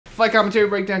Fight Commentary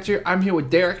Breakdowns here. I'm here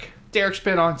with Derek. Derek's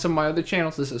been on some of my other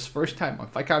channels. This is his first time on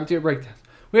Fight Commentary Breakdowns.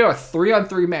 We have a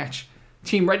 3-on-3 match.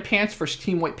 Team Red Pants versus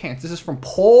Team White Pants. This is from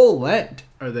Poland.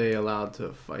 Are they allowed to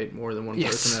fight more than one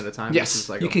person at a time? Yes. This is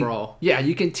like a brawl. Yeah,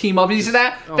 you can team up. You see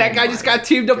that? Oh that guy just got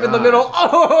teamed up in the middle.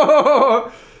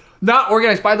 Oh! Not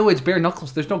organized. By the way, it's bare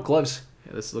knuckles. There's no gloves.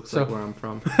 Yeah, this looks like where I'm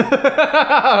from.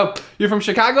 You're from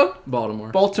Chicago? Baltimore.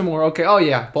 Baltimore. Okay. Oh,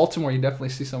 yeah. Baltimore. You definitely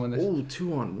see some of this. Oh,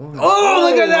 2-on-1. Oh,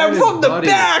 look at that from the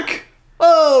back.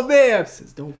 Oh, man.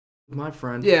 Says, don't my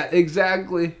friend. Yeah,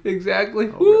 exactly.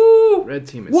 Exactly. Oh, red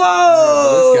team is.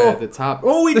 Whoa! This guy at the top.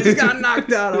 Oh, he just got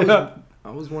knocked out.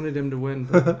 I was wanted him to win.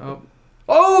 But,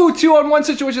 oh, 2-on-1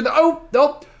 situation. Oh,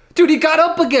 nope. Dude, he got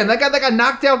up again. That guy that got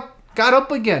knocked out got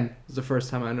up again. This is the first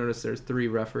time I noticed there's 3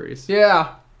 referees.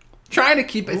 Yeah. Trying to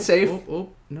keep it safe.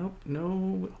 Nope,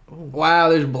 no. Oh. Wow,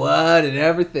 there's blood and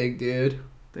everything, dude.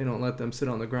 They don't let them sit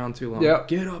on the ground too long. Yep.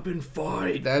 Get up and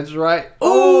fight. That's right.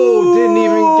 Oh, didn't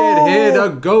even get hit.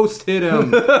 A ghost hit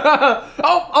him.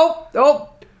 Oh.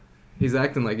 He's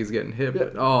acting like he's getting hit,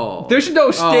 but oh. There's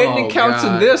no standing counts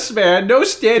in this, man. No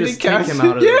standing counts. Just take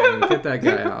him out of the ring. Get that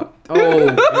guy out.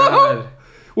 Oh, God.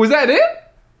 Was that it?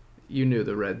 You knew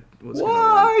the red was what?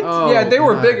 Gonna win. Oh, yeah, they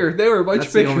were bigger. They were much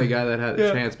That's bigger. That's the only guy that had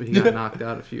a chance, but he got knocked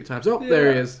out a few times. Oh,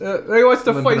 there he is. He wants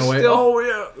to fight still. Oh,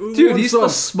 yeah. Dude, he's the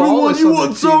smallest. You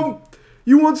want some?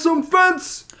 You want some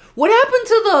fence? What happened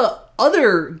to the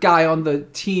other guy on the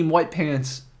team White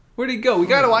Pants? Where'd he go? We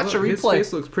gotta watch a replay. His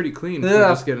face looks pretty clean. Yeah.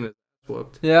 Just getting his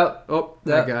whooped. Yeah. Oh,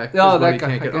 that guy. Oh, that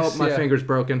guy. Can't get, my finger's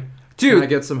broken. Dude, can I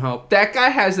get some help? That guy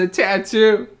has a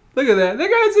tattoo. Look at that. That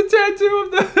guy has a tattoo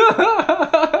of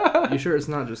the... You sure it's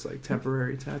not just like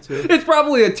temporary tattoo? It's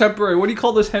probably a temporary. What do you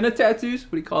call those? Henna tattoos?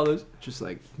 What do you call those? Just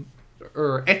like...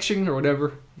 Or etching or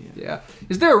whatever. Yeah.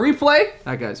 Is there a replay?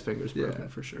 That guy's finger's broken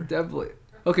for sure. Definitely.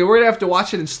 Okay, we're going to have to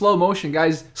watch it in slow motion,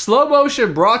 guys. Slow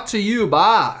motion brought to you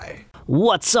by...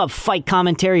 What's up, Fight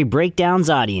Commentary Breakdowns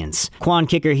audience? Quan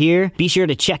Kicker here. Be sure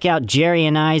to check out Jerry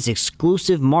and I's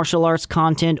exclusive martial arts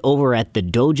content over at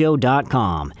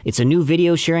thedojo.com. It's a new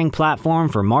video sharing platform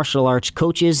for martial arts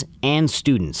coaches and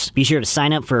students. Be sure to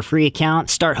sign up for a free account.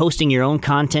 Start hosting your own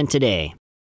content today.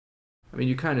 I mean,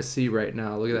 you kind of see right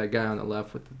now, look at that guy on the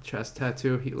left with the chest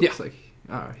tattoo. He looks like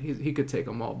he could take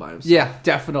them all by himself. Yeah,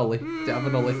 definitely.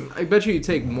 Definitely. I bet you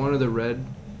take one of the red,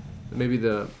 maybe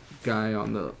the guy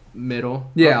on the middle.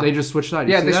 Yeah. They just switched sides.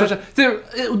 Yeah, they switched.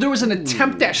 There was an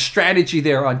attempt at strategy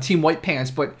there on Team White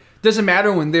Pants, but doesn't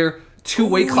matter when they're two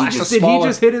weight classes smaller. Did he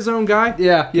just hit his own guy?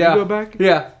 Yeah, Can you go back?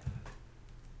 Yeah.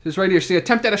 Just right here. See,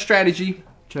 attempt at a strategy.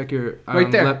 Check your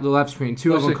right there. The left screen.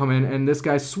 Two of them come in, and this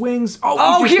guy swings.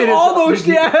 Oh, he almost.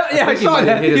 I saw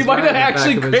that. He might have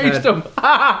actually grazed him.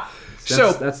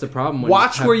 So that's the problem. When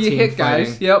watch where you hit,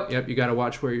 guys. Fighting. Yep. You got to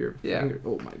watch where your finger.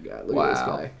 Oh my God! Look at this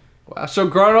guy. Wow. So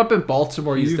growing up in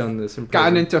Baltimore, you've done this in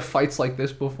gotten into fights like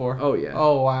this before. Oh yeah.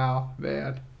 Oh wow,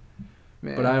 man.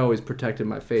 But I always protected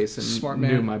my face and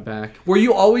knew my back. Were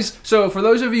you always? So for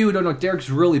those of you who don't know, Derek's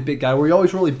a really big guy. Were you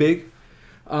always really big?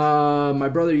 My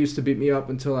brother used to beat me up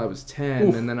until I was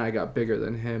 10, and then I got bigger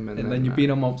than him, and then you beat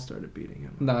him up. Started beating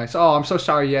him. Nice. Oh, I'm so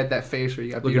sorry you had that face where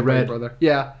you got beat up by your brother.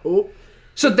 Yeah. Oh.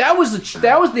 So that was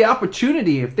the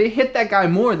opportunity. If they hit that guy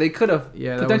more, they could have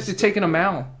potentially taken him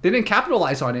out. They didn't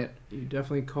capitalize on it. You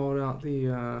definitely called out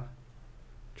the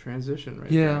transition right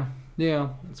there. Yeah.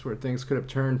 That's where things could have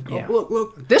turned. Yeah. Oh,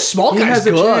 look. This small guy has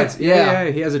a good. Chance. Yeah,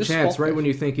 he has a chance. Right when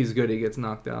you think he's good, he gets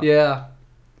knocked out. Yeah.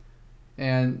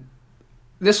 And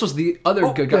this was the other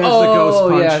good guy. The ghost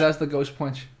punch. Yeah, that's the ghost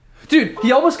punch. Dude,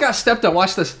 he almost got stepped on.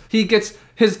 Watch this. He gets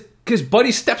his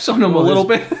buddy steps on him a little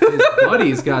bit. His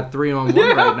buddy's got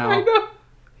 3-on-1 right now. I know.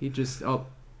 He just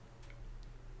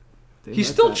he's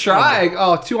still trying.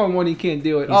 Oh, 2-on-1, he can't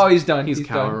do it. He's done. He's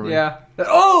cowering. Done. Yeah.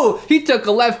 Oh, he took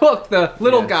a left hook, the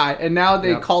little guy, and now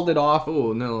they called it off.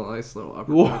 Oh, no, nice little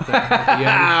uppercut.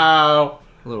 Wow.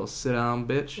 A little sit down,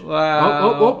 bitch.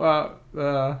 Wow.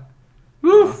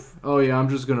 Woof. Oh yeah, I'm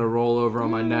just gonna roll over on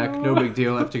my neck. No big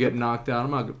deal. After getting knocked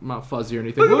out, I'm not fuzzy or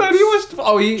anything. Look at that. He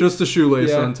was. Just a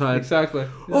shoelace untied. Exactly. Yeah.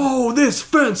 Oh, this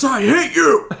fence! I hate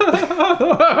you.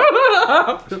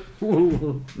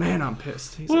 Man, I'm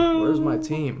pissed. He's like, "Where's my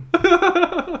team?"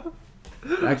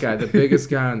 That guy, the biggest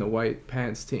guy on the white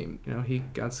pants team, he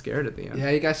got scared at the end.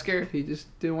 Yeah, he got scared. He just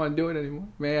didn't want to do it anymore.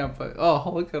 Man, but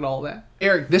look at all that.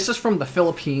 Eric, this is from the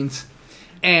Philippines,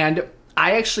 and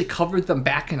I actually covered them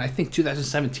back in, I think,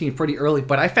 2017, pretty early,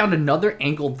 but I found another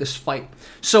angle of this fight.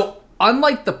 So,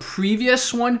 unlike the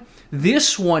previous one,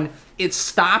 this one, it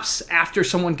stops after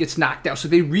someone gets knocked out. So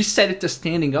they reset it to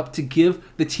standing up to give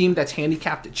the team that's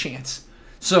handicapped a chance.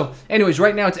 So, anyways,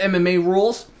 right now it's MMA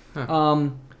rules.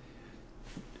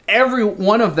 every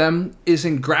one of them is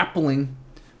in grappling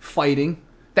fighting.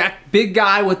 That big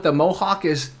guy with the mohawk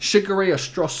is Shigure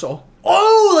Ostroso.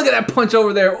 Oh, look at that punch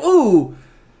over there. Ooh.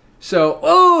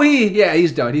 So,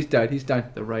 he's done. He's done.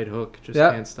 The right hook, just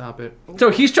can't stop it. So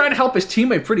he's trying to help his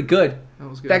teammate pretty good. That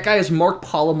was good. That guy is Mark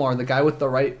Palomar, the guy with the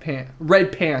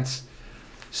red pants.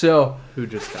 So who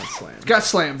just got slammed? Got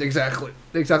slammed, exactly.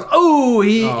 Oh,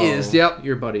 he is. Yep.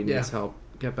 Your buddy needs help.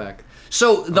 Get back.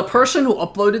 So the person who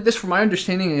uploaded this, from my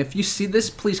understanding, and if you see this,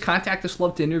 please contact us.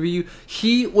 Love to interview you.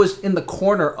 He was in the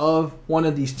corner of one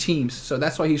of these teams, so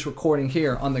that's why he's recording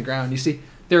here on the ground. You see,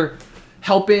 they're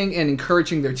helping and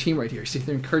encouraging their team right here. See,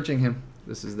 they're encouraging him.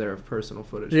 This is their personal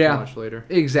footage to watch later.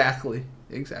 Exactly.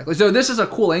 So this is a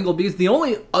cool angle because the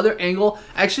only other angle,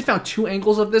 I actually found two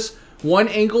angles of this. One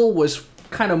angle was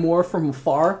kind of more from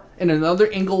afar, and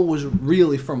another angle was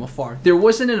really from afar. There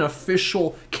wasn't an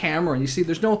official camera, and you see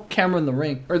there's no camera in the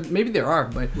ring, or maybe there are,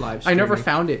 but I never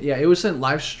found it. Yeah, it wasn't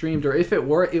live streamed, or if it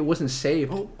were, it wasn't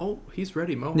saved. Oh, he's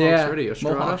ready. Mohawk's ready.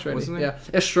 Estrada, Mohawk's ready. Wasn't he? Yeah,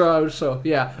 Estrada. So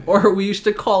yeah, or we used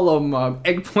to call him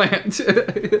eggplant,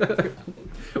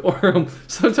 or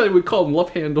sometimes we call him love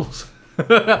handles.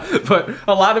 But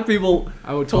a lot of people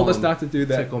told us not to do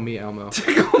that. Tickle me, Elmo.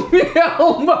 Tickle me,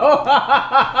 Elmo.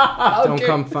 Don't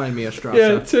come find me, Estrada.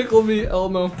 Yeah, tickle me,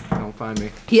 Elmo. Don't find me.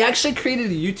 He actually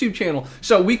created a YouTube channel.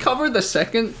 So we covered the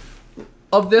second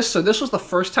of this. So this was the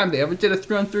first time they ever did a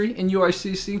 3-on-3 in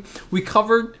UICC. We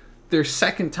covered their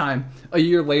second time a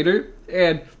year later,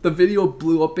 and the video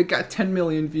blew up. It got 10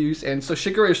 million views, and so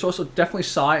Shigure Soso definitely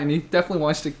saw it, and he definitely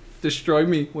wants to destroy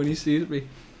me when he sees me.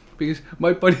 Because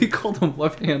my buddy called them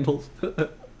left handles.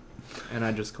 And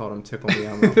I just called him Tickle Me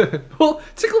Elmo. Well,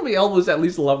 Tickle Me Elmo is at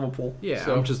least lovable. Yeah,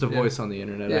 so, I'm just a voice on the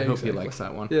internet. I hope he likes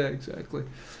that one. Yeah, exactly.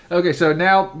 Okay, so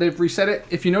now they've reset it.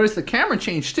 If you notice, the camera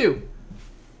changed too.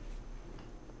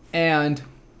 And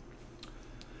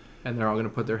they're all going to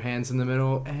put their hands in the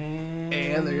middle. And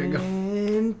they're going to go.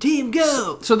 And team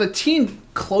go! So the team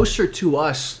closer to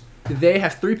us, they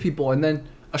have 3 people. And then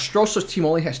Astroso's team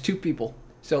only has 2 people.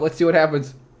 So let's see what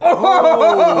happens.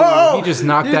 Oh! He just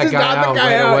knocked that guy out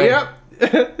right away.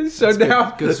 Yep. So that's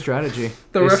now good strategy.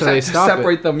 The refs had to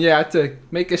separate them, to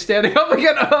make it standing up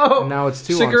again. Oh, now it's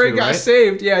 2-on-2, Shigure got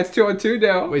saved. Yeah, it's 2-on-2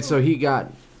 now. Wait, so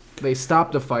they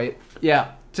stopped the fight.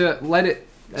 Yeah, to let it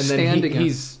stand again.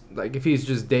 He's like, if he's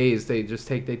just dazed, they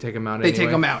take him out. They take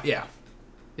him out. Yeah.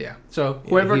 So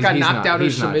whoever got knocked out or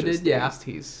submitted,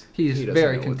 he's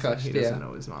very concussed. He doesn't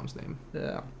know his mom's name.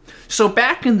 Yeah. So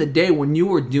back in the day when you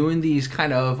were doing these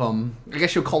kind of, I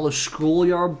guess you'll call those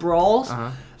schoolyard brawls,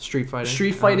 street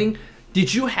fighting.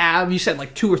 Did you said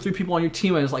like 2 or 3 people on your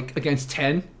team, and it was like against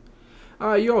 10?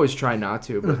 You always try not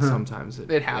to, but sometimes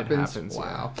it happens.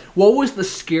 Wow. Yeah. What was the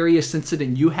scariest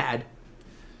incident you had?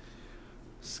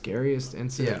 Scariest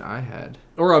incident I had,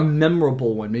 or a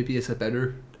memorable one? Maybe it's a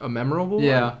memorable one?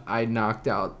 Yeah. I knocked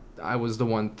out. I was the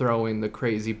one throwing the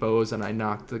crazy bows, and I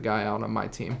knocked the guy out on my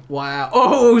team. Wow.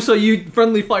 Oh, so you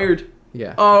friendly fired?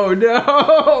 Yeah. Oh no.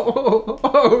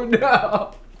 Oh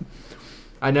no.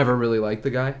 I never really liked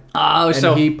the guy. Oh, and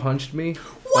so he punched me.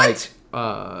 What?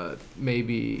 Like,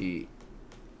 maybe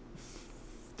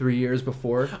 3 years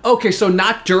before. Okay, so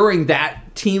not during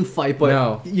that team fight,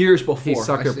 but years before. He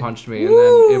sucker punched me, and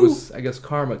then it was, I guess,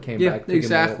 karma came back to give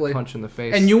me a punch in the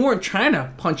face. And you weren't trying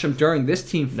to punch him during this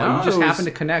team fight. No, you just happened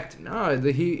to connect. No,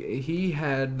 he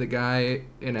had the guy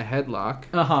in a headlock.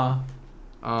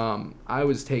 I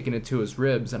was taking it to his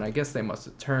ribs, and I guess they must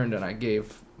have turned, and I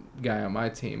gave the guy on my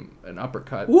team an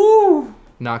uppercut. Woo!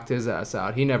 Knocked his ass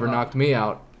out. He never knocked me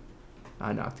out.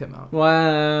 I knocked him out.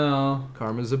 Wow.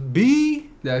 Karma's a B.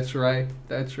 That's right.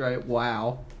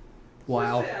 Wow.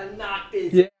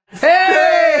 Yeah.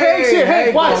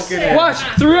 Hey, watch.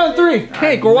 3-on-3.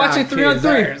 Hank, we're watching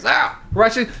 3-on-3. We're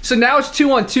watching. So now it's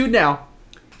 2-on-2 now.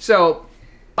 So,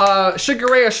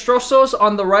 Shigure Ostroso's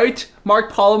on the right,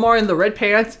 Mark Palomar in the red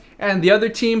pants, and the other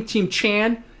team, Team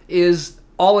Chan, is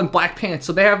all in black pants.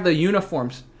 So they have the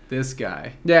uniforms. This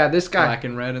guy. Yeah, this guy. Black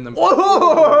and red in the...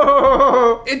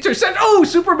 Oh! Intercept. Oh,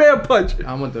 Superman punch.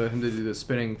 I want him to do the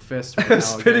spinning fist.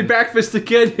 Spinning back fist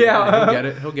again, yeah.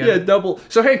 He'll get it. Yeah, double.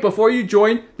 So, Hank, before you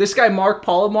join, this guy, Mark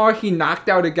Palomar, he knocked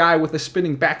out a guy with a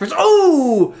spinning back fist.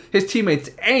 Oh! His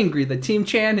teammate's angry. The Team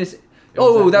Chan is... that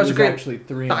was a great... actually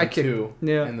 3-on-2.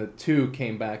 Yeah. And the 2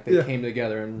 came back. They came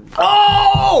together and...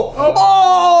 Oh!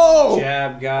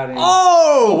 Jab got him.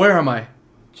 Oh! Where am I?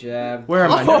 Jab. Where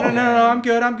am I? No, I'm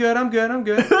good.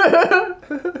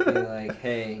 Be like,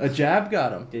 hey. A jab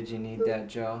got him. Did you need that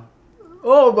jaw?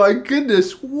 Oh my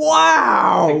goodness.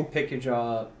 Wow. Pick your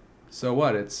jaw up. So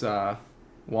what? It's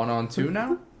 1-on-2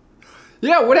 now?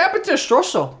 Yeah, what happened to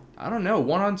Ostroso? I don't know.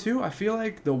 1-on-2, I feel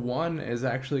like the one is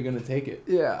actually going to take it.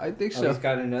 Yeah, I think so. He's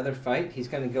got another fight. He's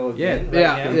going to go Yeah, again.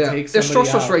 Yeah. Now?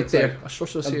 Estrosso's right there.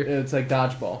 Estrosso's here. It's like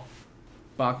dodgeball.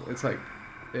 It's like,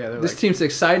 yeah. This team's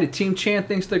excited. Team Chan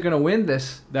thinks they're going to win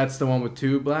this. That's the one with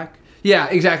 2 black? Yeah,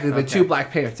 exactly. The Okay. 2 black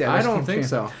pants. Yeah, I that's don't Team think Chan.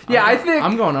 so. Yeah, I think...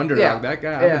 I'm going underdog. Yeah. That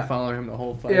guy, I've been following him the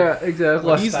whole fight. Yeah, exactly.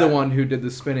 Well, he's the one who did the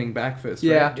spinning back fist,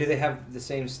 right? Yeah. Do they have the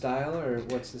same style, or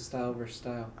what's the style versus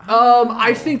style?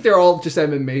 I think they're all just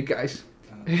MMA guys.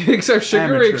 Except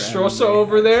Shigure Amateur Extroso MMA,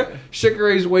 over I'd there. say.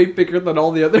 Shigure's way bigger than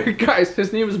all the other guys.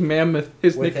 His name is Mammoth.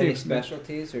 His With any nickname's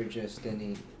specialties, or just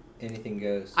anything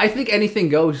goes? I think anything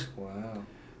goes. Wow.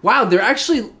 Wow, they're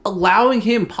actually allowing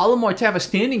him, Palomar, to have a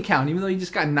standing count, even though he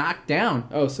just got knocked down.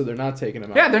 Oh, so they're not taking him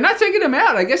out. Yeah, they're not taking him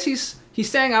out. I guess he's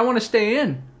saying, I want to stay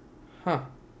in. Huh.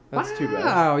 That's too bad.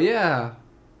 Wow, yeah.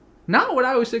 Not what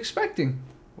I was expecting.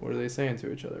 What are they saying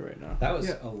to each other right now? That was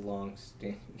a long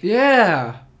stint.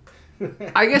 Yeah.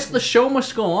 I guess the show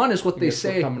must go on is what I they guess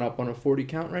we're say. coming up on a 40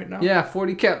 count right now? Yeah,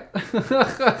 40 count.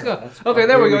 That's Okay,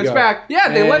 there Here we go. It's back. Yeah,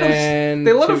 they let him.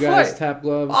 They let him two guys fight. tap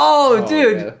gloves. Oh,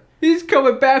 dude, yeah. he's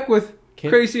coming back with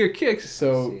crazier kicks.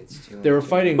 So it's too they were much.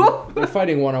 fighting. They're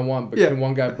fighting 1-on-1, but Yeah. can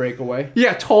one guy break away?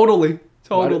 Yeah, totally.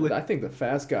 Totally. I think the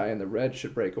fast guy in the red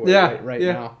should break away Yeah, right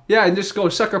yeah. now. Yeah, and just go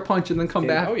sucker punch and then come Dude,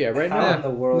 back. Oh yeah, right How now. in the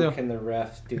world Yeah. can the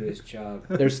ref do his job?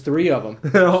 There's 3 of them.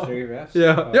 Three refs?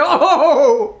 Yeah.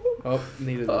 Oh. Oh! Oh,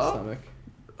 needed the stomach.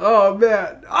 Oh,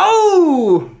 man.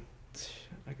 Oh!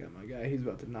 I got my guy. He's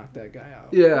about to knock that guy out.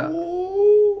 Yeah.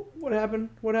 Oh, what happened?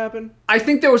 What happened? I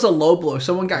think there was a low blow.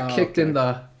 Someone got kicked okay. in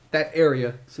that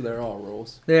area. So they're all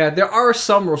rolls. Yeah, there are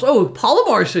some rules. Oh,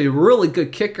 Palomar's a really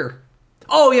good kicker.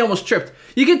 Oh, he almost tripped.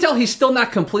 You can tell he's still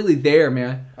not completely there,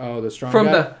 man. Oh, the strong From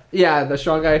guy? the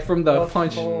strong guy from the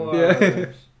punch. Yeah. Yeah.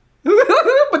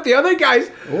 But the other guys.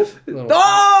 Little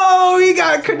Oh, he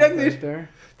got right connected. there.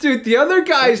 Dude, the other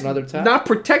guy's Another tap. not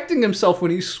protecting himself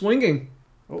when he's swinging.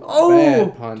 Oh, Oh.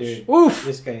 bad punch. Dude, Oof.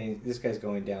 this guy's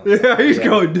going down. Yeah, he's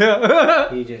going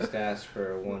down. He just asked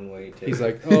for a one-way ticket. He's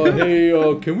like, oh, hey,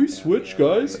 can we switch,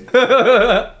 guys?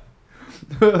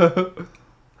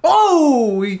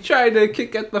 Oh, he tried to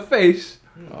kick at the face.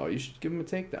 Oh, you should give him a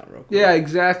takedown real quick. Yeah,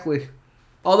 exactly.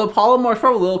 Although Palomar's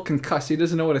probably a little concussed. He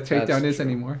doesn't know what a takedown That's is true.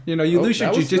 anymore. You know, you lose your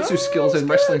that was- jiu-jitsu no, skills that and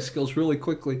was wrestling good. skills really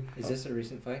quickly. Is this a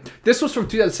recent fight? This was from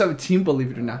 2017,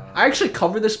 believe it or not. I actually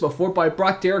covered this before, but I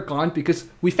brought Derek on because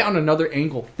we found another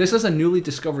angle. This is a newly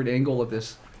discovered angle of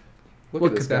this. Look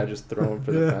at this that. guy just throwing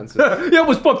for the fences. He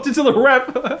almost bumped into the ref.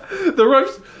 The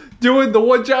ref's doing the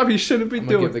one job he shouldn't be I'm going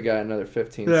to doing. give the guy another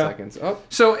 15 Yeah. seconds. Oh,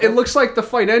 So it looks like the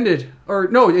fight ended. Or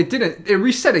no, it didn't. It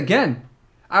reset again.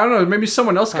 I don't know. Maybe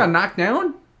someone else got knocked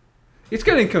down? It's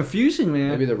getting confusing,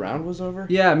 man. maybe the round was over?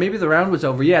 Yeah, maybe the round was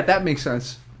over. Yeah, that makes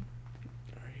sense.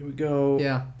 Here we go.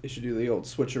 Yeah. They should do the old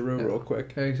switcheroo real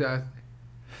quick. Exactly.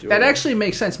 Do That it. actually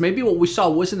makes sense. Maybe what we saw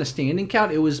wasn't a standing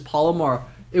count. It was Palomar.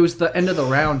 It was the end of the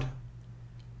round.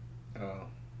 Oh.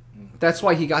 That's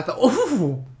why he got the...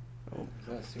 Ooh! Is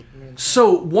that Superman?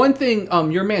 So one thing,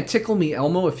 your man Tickle Me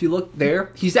Elmo, if you look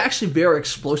there, he's actually very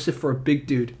explosive for a big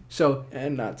dude. So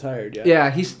And not tired yet. yeah,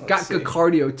 he's Let's got good see.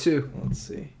 cardio too. Let's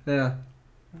see. Yeah.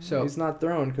 So He's not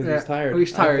thrown because yeah, he's tired.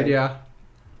 He's I tired, think. yeah.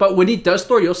 But when he does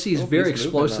throw, you'll see he's Oh, very he's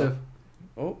moving explosive.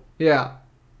 Oh, Yeah.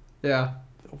 Yeah.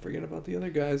 don't forget about the other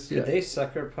guys. Did they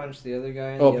sucker punch the other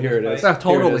guy? In Oh, the here other it is. fight? Yeah,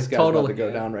 totally, Here it is. Guy's about totally. to go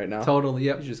Yeah. down right now. Totally,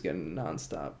 yep. He's just getting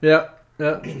nonstop. Yep.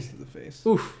 Yep. Just to the face.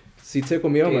 Oof. See, Tickle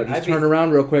Me Elmo. Dude, Just I'd be- turn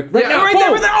around real quick. Yeah, right there,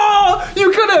 boom! right there. Oh,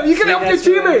 you could have See, helped your that's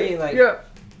what I teammate. mean, like- Yeah.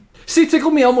 See, Tickle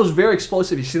Me Elmo's very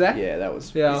explosive. You see that? Yeah, that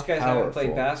was Yeah. These guys haven't played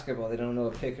powerful. basketball. They don't know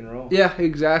a pick and roll. Yeah,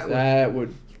 exactly. That would.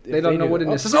 if They don't know knew- what it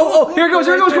is. Oh, Oh, here it goes,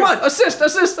 here it right goes. Come there. on.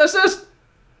 Assist.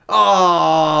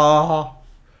 Oh.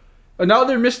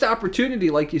 Another missed opportunity,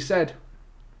 like you said.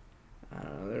 I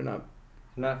don't know. They're not.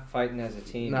 Not fighting as a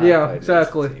team. not Yeah, fighting as a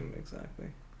exactly. team, exactly.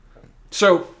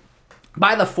 So,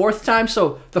 by the fourth time,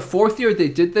 so the fourth year they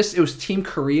did this, it was Team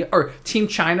Korea, or Team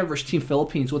China versus Team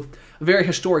Philippines with a very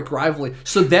historic rivalry.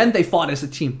 So then they fought as a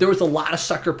team. There was a lot of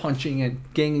sucker punching and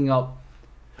ganging up.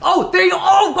 Oh, there you go.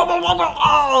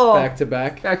 Oh. Back to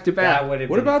back. Back to That back. would have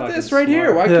What been about fucking this right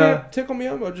here? Why smart. Yeah. can't Tickle Me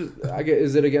Elmo just?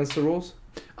 Is it against the rules?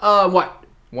 What?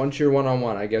 Once you're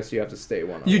 1-on-1, I guess you have to stay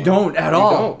 1-on-1. You don't at You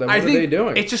all. don't. Then what are they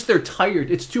doing? It's just they're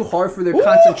tired. It's too hard for their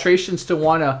concentrations to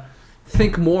want to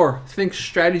think more, think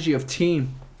strategy of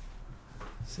team.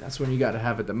 See, that's when you got to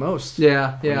have it the most.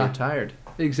 Yeah, When yeah, you're tired.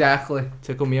 exactly.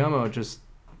 Tickle Me Elmo, just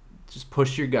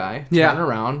push your guy, Yeah. turn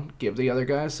around, give the other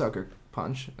guy a sucker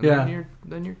punch, and Yeah.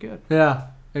 then you're good. Yeah,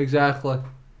 exactly.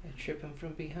 Yeah, trip him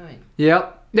from behind.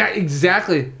 Yep. Yeah,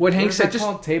 exactly. What Hank What is said. that Just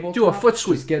called? Tabletop? do a foot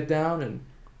sweep. Just get down and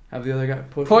Have the other guy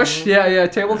push? Push? Yeah,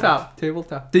 tabletop.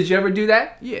 Tabletop. Did you ever do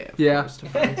that? Yeah. Yeah.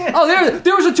 Oh,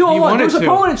 there was a 2-on-1. There was an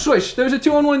to. opponent switch. There was a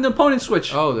 2-on-1 opponent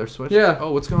switch. Oh, they're switching? Yeah.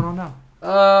 Oh, what's going on now?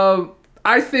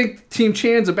 I think Team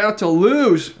Chan's about to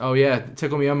lose. Oh, yeah.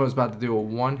 Tickle Me Elmo is about to do a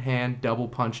one-hand double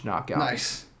punch knockout.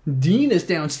 Nice. Dean is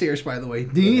downstairs, by the way.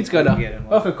 Dean's gonna...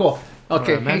 Okay, cool.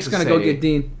 Okay, Hank's gonna go get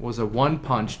Dean. Was a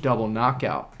one-punch double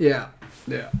knockout. Yeah.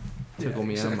 Tickle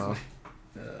Me Elmo.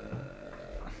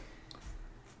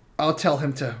 I'll tell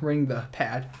him to ring the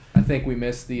pad. I think we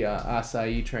missed the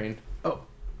acai train. Oh,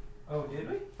 did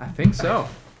we? I think so.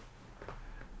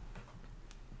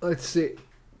 Let's see.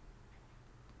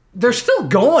 They're still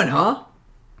going, huh?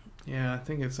 Yeah, I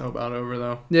think it's about over,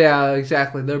 though. Yeah,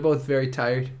 exactly. They're both very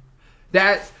tired.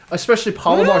 That, especially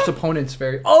Palomar's opponent's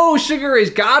very... Oh, Sugar Ray's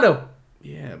got him.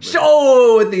 Yeah.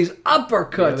 Oh, with these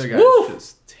uppercuts. The other guy's Woo!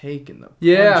 just taking the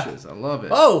Yeah. punches. I love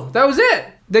it. Oh, that was it.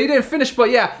 They didn't finish, but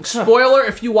yeah. Spoiler,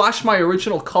 if you watch my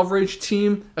original coverage,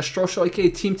 Team Astrosho, aka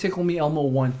Team Tickle Me Elmo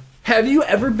won. Have you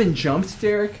ever been jumped,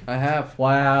 Derek? I have.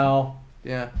 Wow.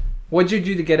 Yeah. What'd you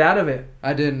do to get out of it?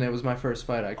 I didn't. It was my first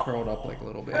fight. I curled up like a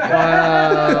little bit.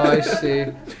 Wow, I see.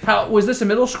 How was this in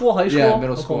middle school, high school? Yeah,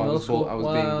 middle school. Okay, I was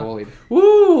being bullied.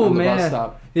 Woo, on the man. bus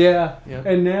stop. Yeah. Yeah.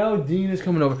 And now Dean is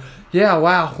coming over. Yeah,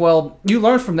 wow. Well, you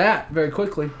learned from that very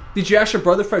quickly. Did you ask your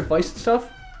brother for advice and stuff?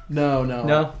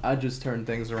 No. I just turned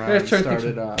things around.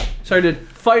 Yeah, started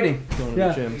fighting. Going to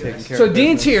the gym, taking care So of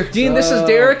Dean's business. here. Dean, this is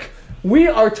Derek. We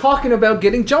are talking about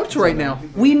getting jumped right now.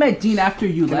 We met Dean after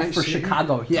you left for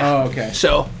Chicago. Yeah. Oh, okay.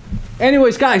 So,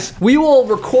 anyways, guys, we will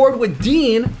record with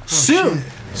Dean soon.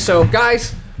 Shit. So,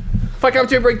 guys, Fight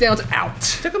Commentary Breakdowns out.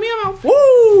 Tickle Me Elmo.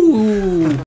 Woo!